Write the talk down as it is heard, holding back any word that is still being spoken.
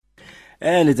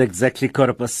And it's exactly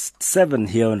 7:15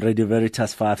 here on Radio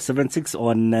Veritas 576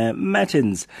 on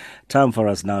Matins. Time for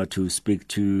us now to speak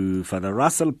to Father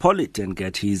Russell Pollitt and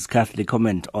get his Catholic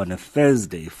comment on a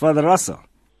Thursday. Father Russell.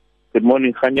 Good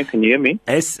morning, Khanya. Can you hear me?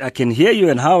 Yes, I can hear you.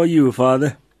 And how are you,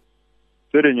 Father?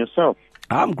 Good, and yourself?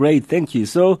 I'm great, thank you.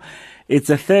 So, it's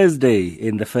a Thursday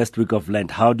in the first week of Lent.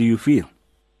 How do you feel?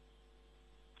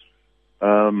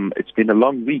 It's been a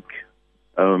long week.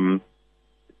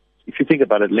 If you think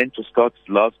about it, Lent started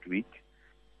last week,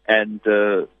 and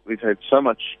we've had so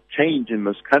much change in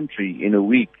this country in a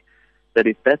week that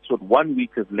if that's what 1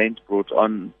 week of Lent brought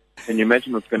on, can you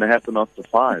imagine what's going to happen after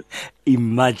 5?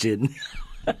 Imagine.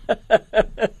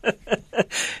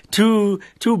 Two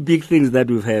big things that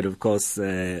we've had, of course,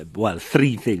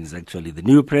 three things actually. The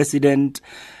new president,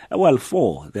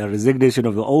 four. The resignation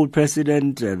of the old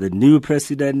president, the new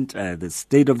president, the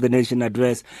State of the Nation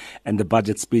address, and the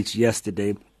budget speech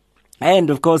yesterday.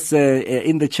 And, of course,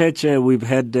 in the church, we've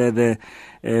had the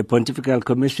Pontifical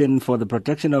Commission for the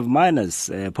Protection of Minors,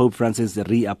 Pope Francis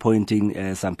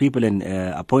reappointing some people and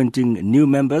appointing new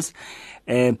members.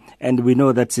 And we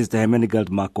know that Sister Hermenegilde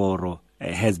Makoro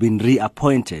has been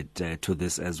reappointed to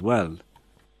this as well.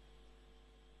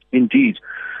 Indeed,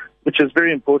 which is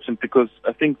very important because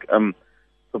I think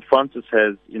Pope Francis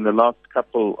has, in the last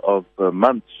couple of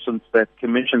months since that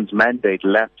commission's mandate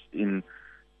lapsed in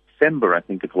December, I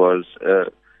think it was,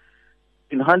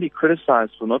 been highly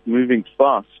criticized for not moving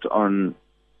fast on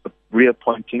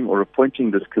reappointing or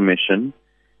appointing this commission.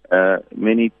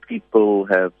 Many people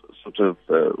have sort of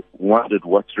wondered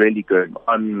what's really going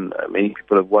on. Many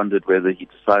people have wondered whether he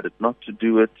decided not to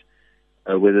do it,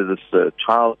 whether this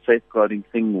child safeguarding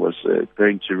thing was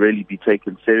going to really be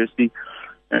taken seriously.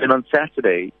 And on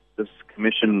Saturday, this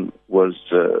commission was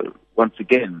once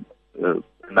again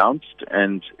announced,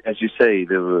 and as you say,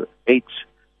 there were 8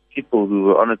 people who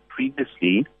were on it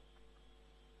previously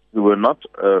who were not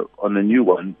on the new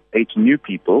one, 8 new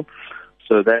people.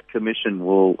 So that commission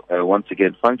will once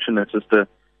again function. And Sister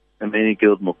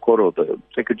Hermenegilde Makoro, the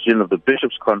Secretary General of the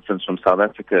Bishops' Conference from South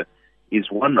Africa, is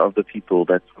one of the people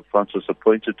that Francis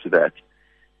appointed to that.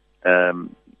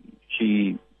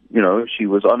 She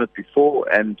was on it before,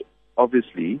 and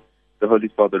obviously the Holy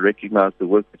Father recognized the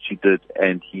work that she did,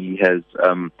 and he has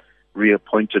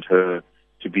reappointed her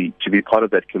to be part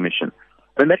of that commission.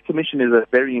 And that commission is a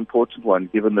very important one,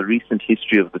 given the recent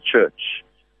history of the Church.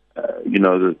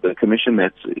 The commission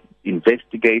that's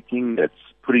investigating, that's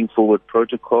putting forward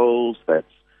protocols,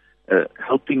 that's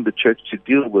helping the Church to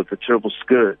deal with the terrible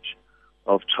scourge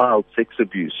of child sex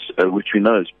abuse, which we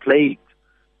know has plagued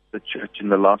the Church in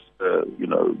the last,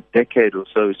 decade or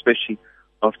so, especially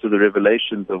after the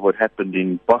revelations of what happened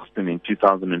in Boston in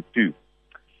 2002.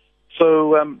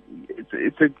 So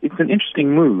it's an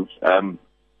interesting move.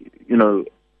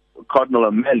 Cardinal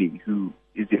O'Malley, who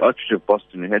is the Archbishop of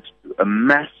Boston, who had to do a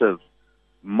massive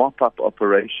mop-up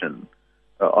operation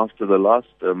after the last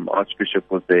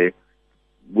Archbishop was there,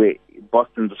 where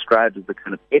Boston described as the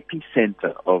kind of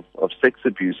epicenter of sex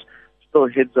abuse, still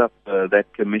heads up that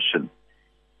commission.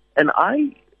 And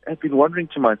I have been wondering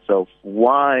to myself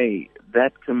why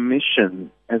that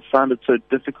commission has found it so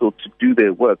difficult to do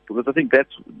their work, because I think that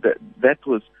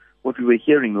was what we were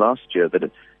hearing last year,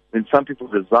 that when some people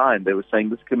resigned, they were saying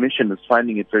this commission is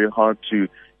finding it very hard to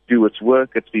do its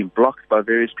work. It's been blocked by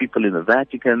various people in the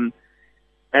Vatican.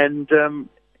 And,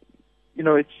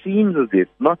 it seems as if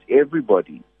not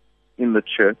everybody in the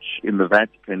Church, in the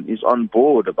Vatican, is on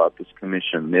board about this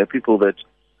commission. There are people that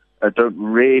don't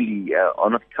really, are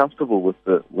not comfortable with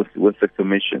the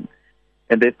commission.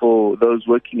 And therefore, those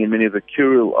working in many of the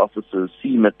curial offices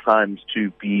seem at times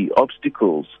to be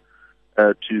obstacles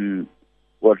to,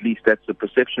 or at least that's the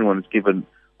perception one is given,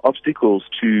 obstacles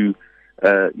to,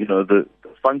 the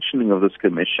functioning of this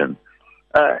commission.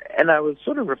 And I was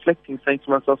sort of reflecting, saying to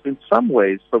myself, in some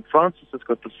ways, Pope Francis has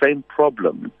got the same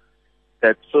problem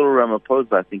that Cyril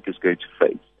Ramaphosa, I think, is going to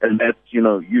face. And that,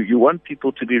 you want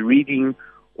people to be reading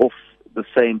off the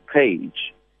same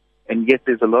page, and yet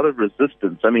there's a lot of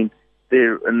resistance. I mean,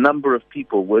 there are a number of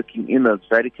people working in those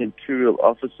Vatican curial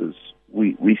offices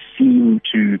we seem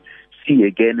to see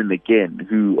again and again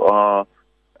who are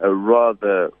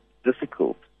rather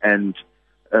difficult and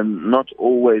not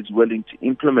always willing to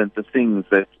implement the things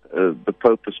that the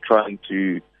Pope is trying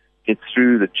to get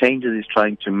through, the changes he's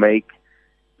trying to make,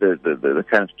 the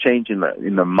kind of change in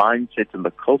the mindset and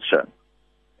the culture.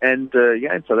 And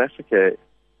in South Africa,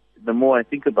 the more I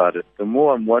think about it, the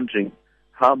more I'm wondering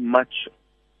how much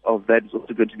of that is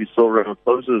also going to be Cyril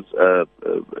Ramaphosa's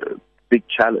big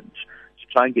challenge, to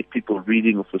try and get people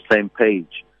reading off the same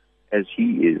page as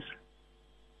he is.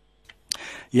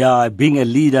 Yeah, being a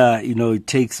leader, it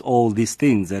takes all these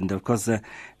things. And of course,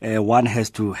 one has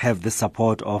to have the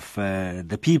support of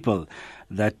the people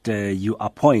that you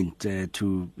appoint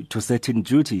to certain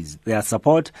duties, their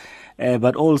support,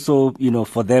 but also,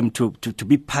 for them to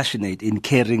be passionate in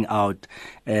carrying out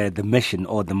the mission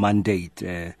or the mandate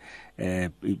in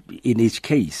each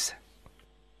case.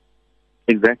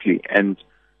 Exactly. And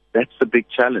that's the big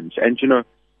challenge. And,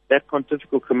 that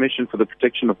Pontifical Commission for the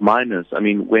Protection of Minors,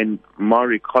 when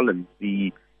Colin,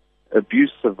 the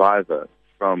abuse survivor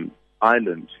from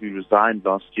Ireland who resigned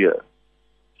last year,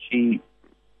 she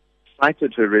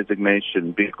cited her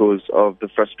resignation because of the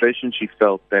frustration she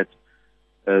felt that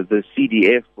the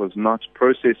CDF was not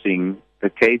processing the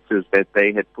cases that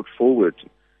they had put forward. It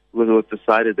was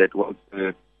decided that once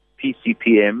the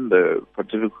PCPM, the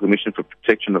Pontifical Commission for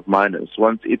Protection of Minors,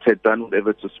 once it had done whatever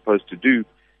it was supposed to do,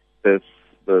 the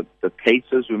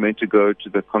cases were meant to go to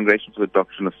the Congregation for the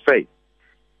Doctrine of Faith.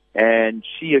 And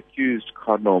she accused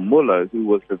Cardinal Muller, who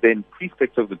was the then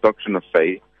prefect of the Doctrine of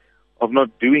Faith, of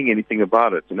not doing anything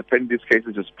about it. And apparently these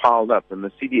cases just piled up, and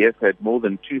the CDF had more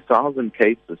than 2,000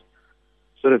 cases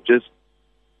sort of just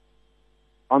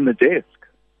on the desk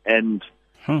and,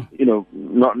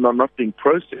 not being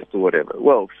processed or whatever.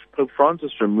 Well, Pope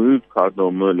Francis removed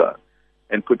Cardinal Muller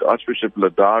and put Archbishop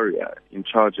Ladaria in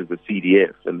charge of the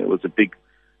CDF, and there was a big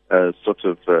some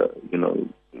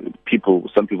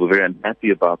people were very unhappy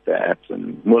about that,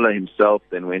 and Muller himself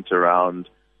then went around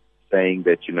saying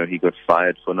that, he got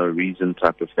fired for no reason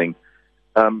type of thing.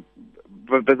 But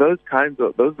those are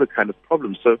the kind of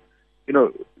problems. So,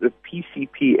 the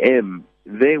PCPM,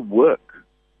 their work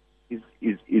is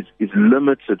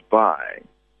limited by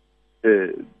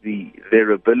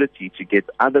their ability to get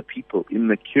other people in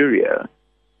the Curia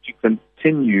to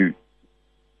continue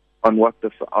on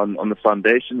on the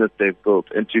foundation that they've built,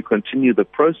 and to continue the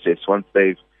process once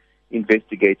they've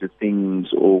investigated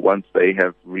things or once they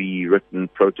have rewritten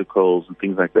protocols and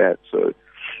things like that. So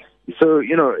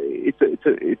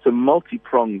it's a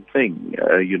multi-pronged thing,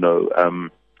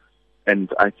 and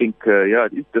I think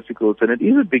it is difficult, and it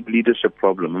is a big leadership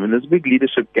problem. There's a big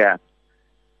leadership gap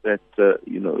that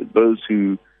those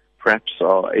who perhaps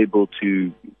are able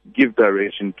to give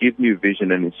direction, give new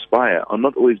vision, and inspire are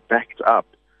not always backed up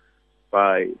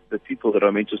by the people that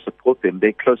are meant to support them,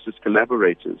 their closest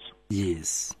collaborators.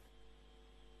 Yes.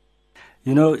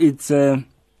 It's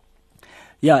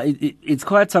it's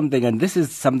quite something, and this is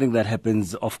something that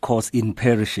happens, of course, in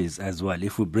parishes as well,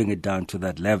 if we bring it down to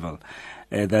that level,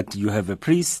 that you have a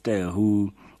priest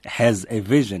who has a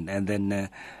vision, and then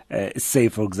say,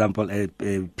 for example, a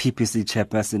PPC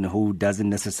chairperson who doesn't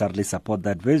necessarily support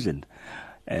that vision.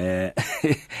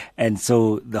 And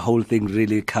so the whole thing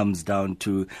really comes down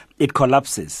to, it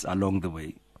collapses along the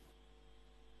way.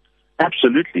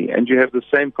 Absolutely. And you have the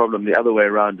same problem the other way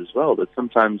around as well, that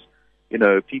sometimes,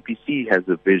 PPC has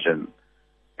a vision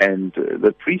and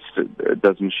the priest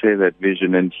doesn't share that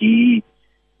vision, and he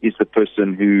is the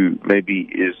person who maybe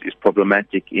is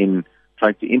problematic in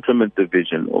trying to implement the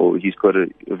vision, or he's got a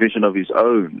vision of his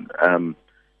own.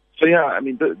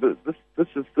 This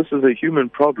is a human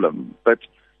problem. But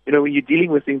when you're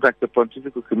dealing with things like the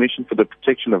Pontifical Commission for the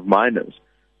Protection of Minors,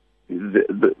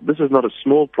 this is not a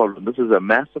small problem. This is a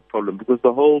massive problem, because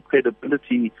the whole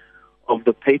credibility of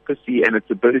the papacy and its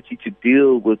ability to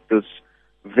deal with this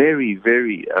very,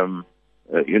 very,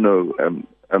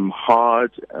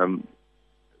 hard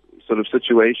sort of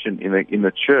situation in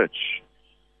the church,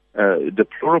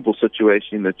 deplorable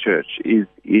situation in the church,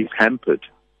 is hampered.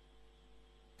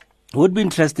 It would be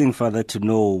interesting, Father, to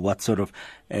know what sort of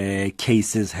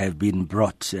cases have been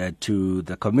brought to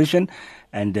the Commission,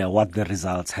 and what the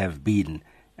results have been,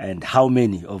 and how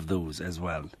many of those as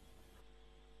well.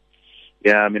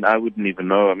 Yeah, I wouldn't even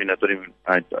know.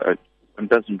 One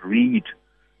doesn't read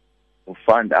or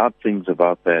find out things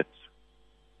about that.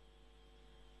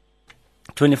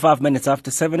 25 minutes after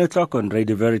 7 o'clock on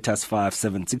Radio Veritas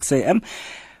 576 AM.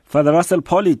 Father Russell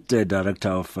Pollitt, Director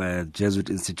of Jesuit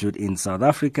Institute in South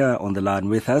Africa, on the line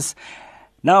with us.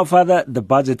 Now, Father, the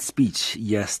budget speech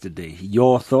yesterday,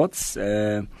 your thoughts?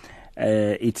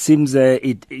 It seems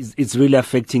it's really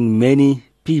affecting many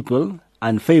people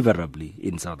unfavorably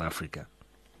in South Africa.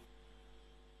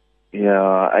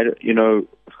 Yeah,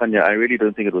 Khanya, I really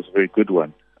don't think it was a very good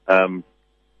one. In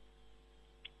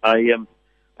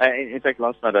fact,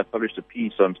 last night I published a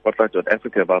piece on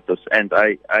Spotlight.Africa about this, and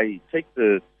I take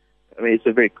it's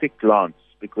a very quick glance,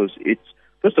 because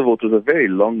first of all, it was a very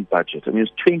long budget. It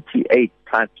was 28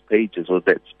 typed pages of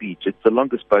that speech. It's the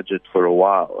longest budget for a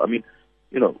while.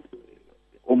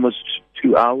 Almost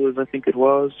 2 hours, I think it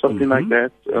was, something like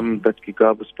that, that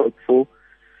Gigaba spoke for.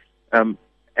 And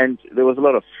And there was a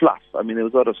lot of fluff. I mean, there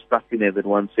was a lot of stuff in there that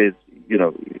one says,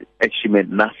 actually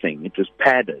meant nothing. It was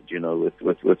padded, with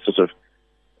sort of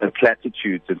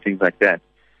platitudes and things like that.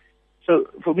 So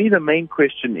for me, the main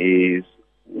question is,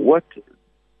 what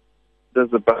does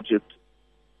the budget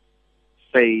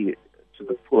say to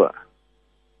the poor?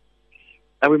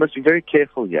 And we must be very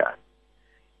careful here,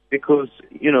 because,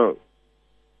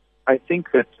 I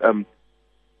think that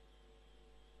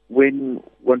when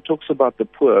one talks about the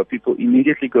poor, people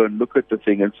immediately go and look at the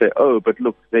thing and say, oh, but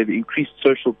look, they've increased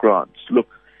social grants. Look,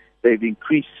 they've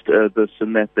increased this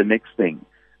and that, the next thing.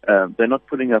 They're not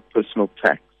putting up personal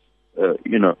tax.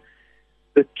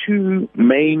 The two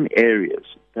main areas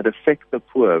that affect the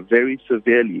poor very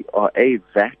severely are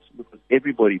VAT, because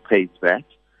everybody pays VAT,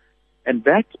 and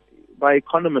that by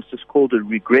economists is called a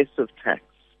regressive tax.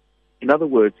 In other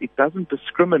words, it doesn't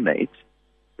discriminate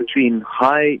between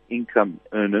high-income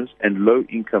earners and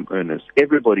low-income earners.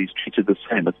 Everybody's treated the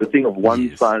same. It's a thing of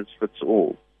one size fits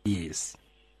all. Yes.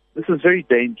 This is very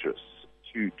dangerous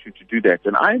to do that.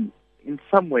 And I'm, in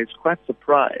some ways, quite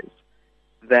surprised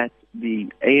that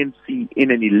the ANC,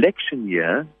 in an election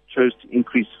year, chose to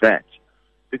increase VAT,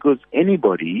 because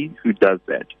anybody who does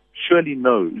that surely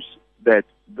knows that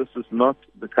this is not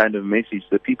the kind of message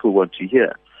that people want to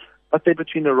hear. But they're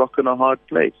between a rock and a hard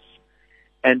place.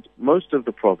 And most of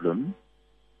the problem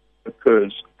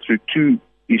occurs through two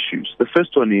issues. The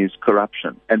first one is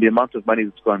corruption and the amount of money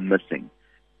that's gone missing.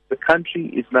 The country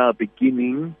is now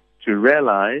beginning to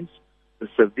realize the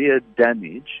severe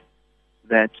damage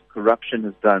that corruption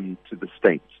has done to the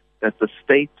state, that the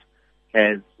state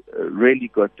has really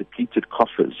got depleted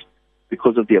coffers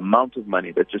because of the amount of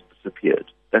money that just disappeared.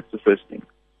 That's the first thing.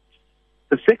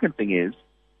 The second thing is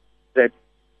that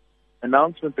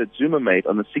announcement that Zuma made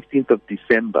on the 16th of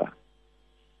December.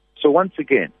 So once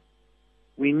again,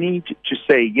 we need to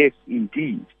say, yes,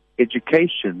 indeed,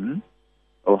 education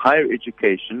or higher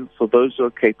education for those who are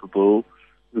capable,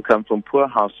 who come from poor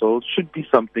households, should be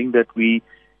something that we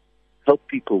help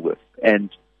people with. And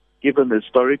given the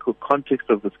historical context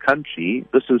of this country,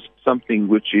 this is something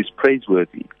which is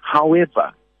praiseworthy.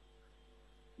 However,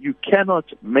 you cannot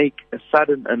make a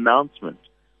sudden announcement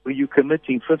where you're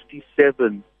committing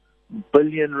 57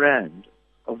 billion rand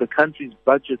of the country's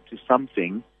budget to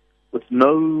something with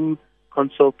no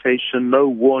consultation, no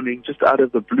warning, just out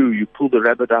of the blue. You pull the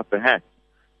rabbit out the hat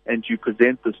and you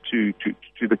present this to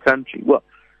the country. Well,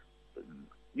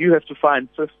 you have to find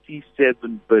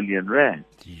 57 billion rand.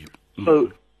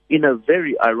 So, in a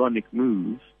very ironic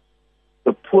move,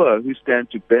 the poor who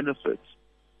stand to benefit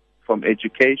from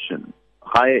education,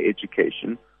 higher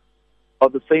education, are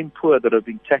the same poor that are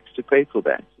being taxed to pay for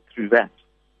that through that.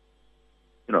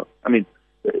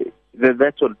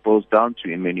 That's what it boils down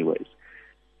to in many ways.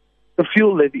 The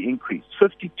fuel levy increase,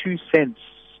 52 cents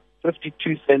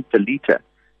a litre.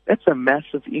 That's a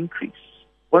massive increase.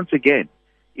 Once again,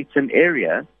 it's an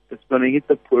area that's going to hit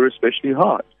the poor especially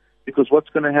hard, because what's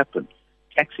going to happen?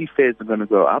 Taxi fares are going to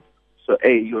go up. So,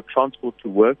 A, your transport to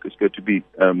work is going to be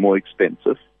more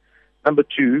expensive. Number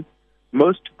two,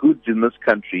 most goods in this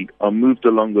country are moved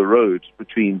along the roads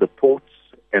between the ports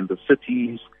and the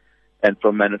cities, and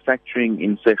from manufacturing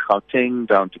in, say, Gauteng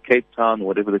down to Cape Town,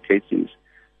 whatever the case is.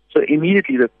 So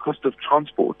immediately the cost of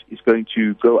transport is going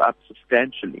to go up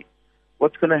substantially.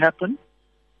 What's going to happen?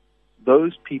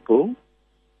 Those people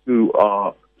who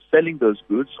are selling those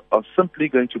goods are simply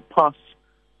going to pass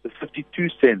the 52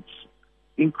 cents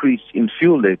increase in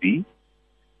fuel levy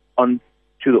on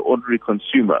to the ordinary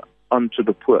consumer, onto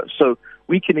the poor. So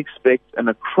we can expect an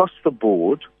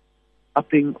across-the-board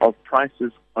upping of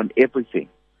prices on everything.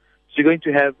 So you're going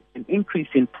to have an increase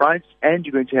in price, and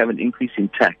you're going to have an increase in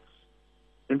tax.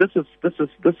 And this is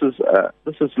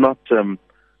not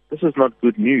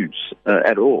good news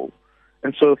at all.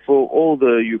 And so for all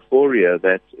the euphoria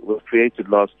that was created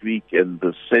last week and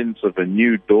the sense of a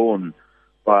new dawn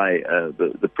by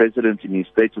the president in his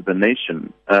State of the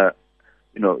Nation,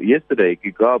 yesterday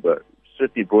Gigaba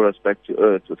certainly brought us back to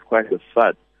earth with quite a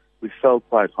thud. We fell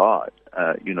quite hard,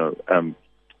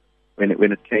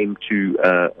 when it came to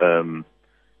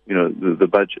the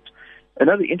budget.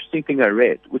 Another interesting thing I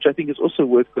read, which I think is also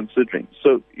worth considering.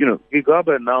 So,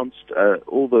 Gigaba announced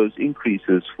all those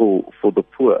increases for the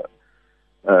poor.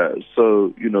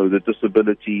 The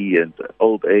disability and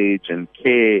old age and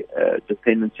care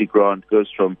dependency grant goes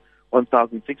from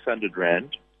 1,600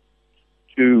 rand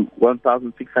to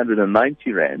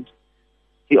 1,690 rand.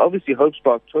 He obviously hopes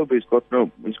by October he's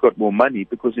got more money,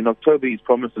 because in October he's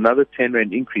promised another 10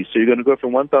 rand increase. So you're going to go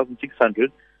from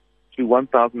 1,600 to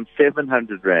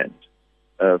 1,700 rand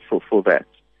for that.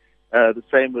 The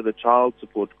same with the child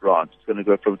support grant. It's going to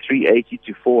go from 380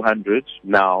 to 400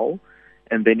 now,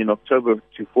 and then in October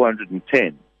to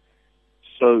 410.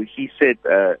 So he said,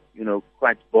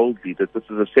 quite boldly that this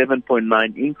is a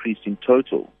 7.9 increase in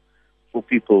total for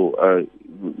people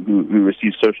who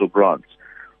receive social grants.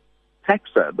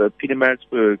 TAXA, the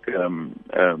Pietermaritzburg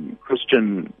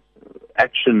Christian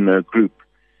Action Group,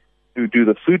 who do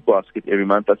the food basket every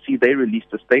month, I see they released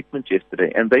a statement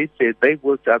yesterday, and they said they've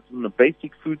worked out on the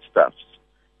basic foodstuffs,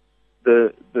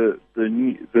 the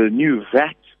new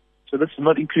VAT. So this is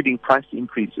not including price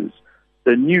increases.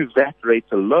 The new VAT rate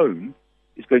alone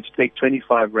is going to take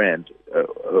 25 rand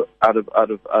out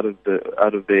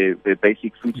of their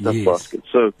basic foodstuff basket.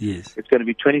 So it's going to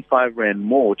be 25 rand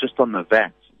more just on the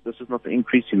VAT. This is not the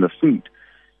increase in the food.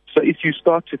 So if you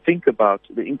start to think about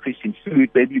the increase in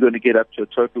food, maybe you're going to get up to a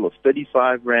total of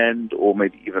 35 rand or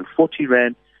maybe even 40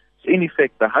 rand. So in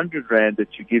effect, the 100 rand that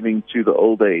you're giving to the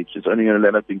old age is only going to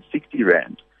end up being 60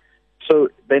 rand. So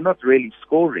they're not really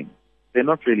scoring. They're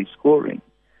not really scoring.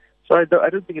 So I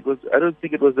don't think it was. I don't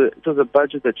think it was a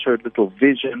budget that showed little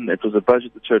vision. It was a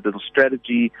budget that showed little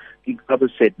strategy. Gigabe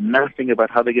said nothing about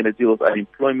how they're going to deal with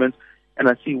unemployment. And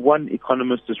I see one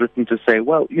economist has written to say,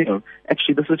 well,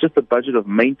 actually this is just a budget of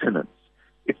maintenance.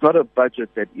 It's not a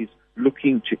budget that is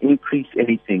looking to increase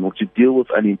anything or to deal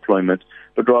with unemployment,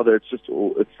 but rather it's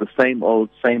the same old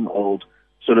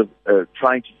sort of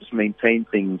trying to just maintain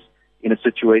things in a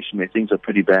situation where things are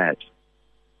pretty bad.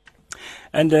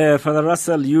 And Father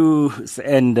Russell, you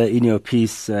end in your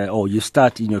piece, or you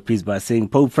start in your piece by saying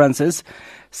Pope Francis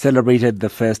celebrated the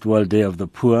First World Day of the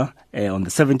Poor on the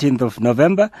 17th of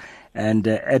November. And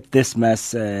at this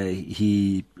Mass,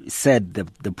 he said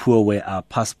the poor were our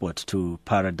passport to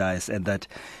paradise and that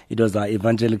it was our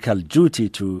evangelical duty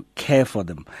to care for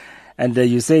them. And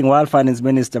you're saying while Finance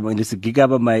Minister Mngisi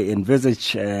Gigaba may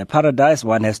envisage paradise,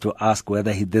 one has to ask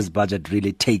whether this budget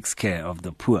really takes care of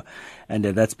the poor. And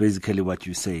that's basically what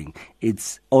you're saying.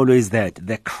 It's always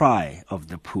the cry of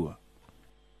the poor.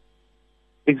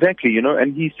 Exactly,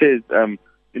 and he says,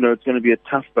 it's going to be a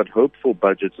tough but hopeful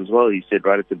budget as well. He said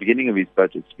right at the beginning of his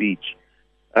budget speech.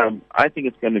 I think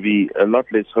it's going to be a lot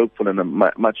less hopeful and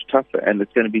much tougher, and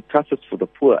it's going to be toughest for the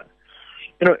poor.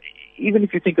 Even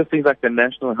if you think of things like the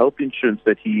national health insurance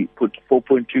that he put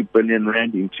 4.2 billion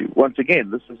rand into, once again,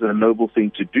 this is a noble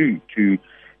thing to do, to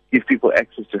give people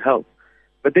access to health.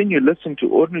 But then you listen to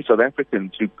ordinary South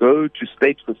Africans who go to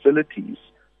state facilities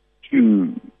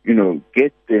to,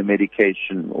 get their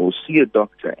medication or see a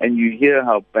doctor, and you hear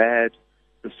how bad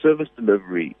the service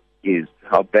delivery is,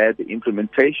 how bad the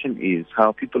implementation is,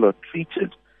 how people are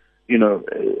treated, in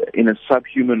a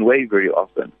subhuman way very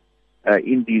often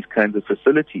in these kinds of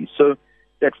facilities. So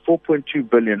that 4.2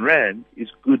 billion rand is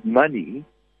good money,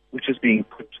 which is being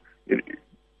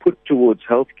put towards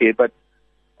healthcare. But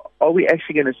are we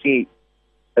actually going to see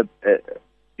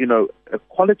a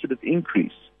qualitative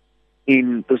increase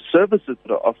in the services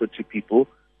that are offered to people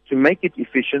to make it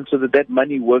efficient so that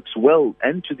money works well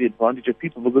and to the advantage of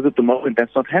people? Because at the moment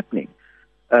that's not happening.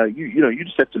 You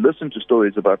just have to listen to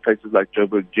stories about places like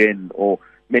Joburg Gen or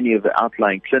many of the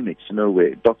outlying clinics,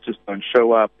 where doctors don't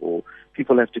show up or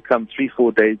people have to come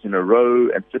 3-4 days in a row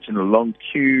and sit in a long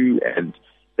queue and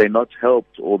they're not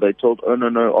helped, or they're told, oh,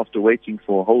 no, after waiting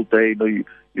for a whole day, no, you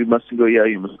mustn't go here,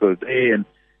 you must go there. And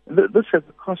this has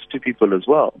a cost to people as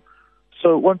well.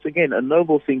 So once again, a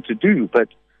noble thing to do, but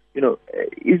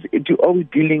are we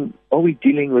dealing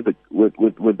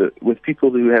with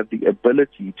people who have the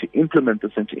ability to implement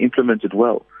this and to implement it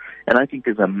well? And I think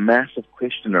there's a massive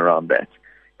question around that.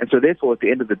 And so therefore, at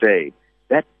the end of the day,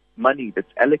 that money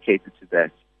that's allocated to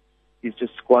that is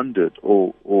just squandered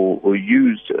or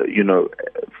used,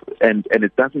 and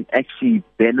it doesn't actually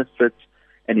benefit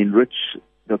and enrich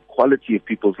the quality of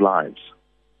people's lives.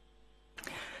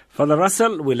 Father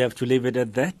Russell, we'll have to leave it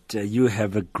at that. You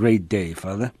have a great day,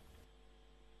 Father.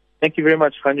 Thank you very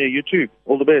much, Khanya. You too.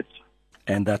 All the best.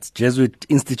 And that's Jesuit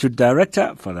Institute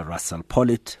Director, Father Russell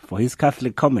Pollitt, for his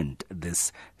Catholic comment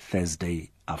this Thursday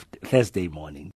morning.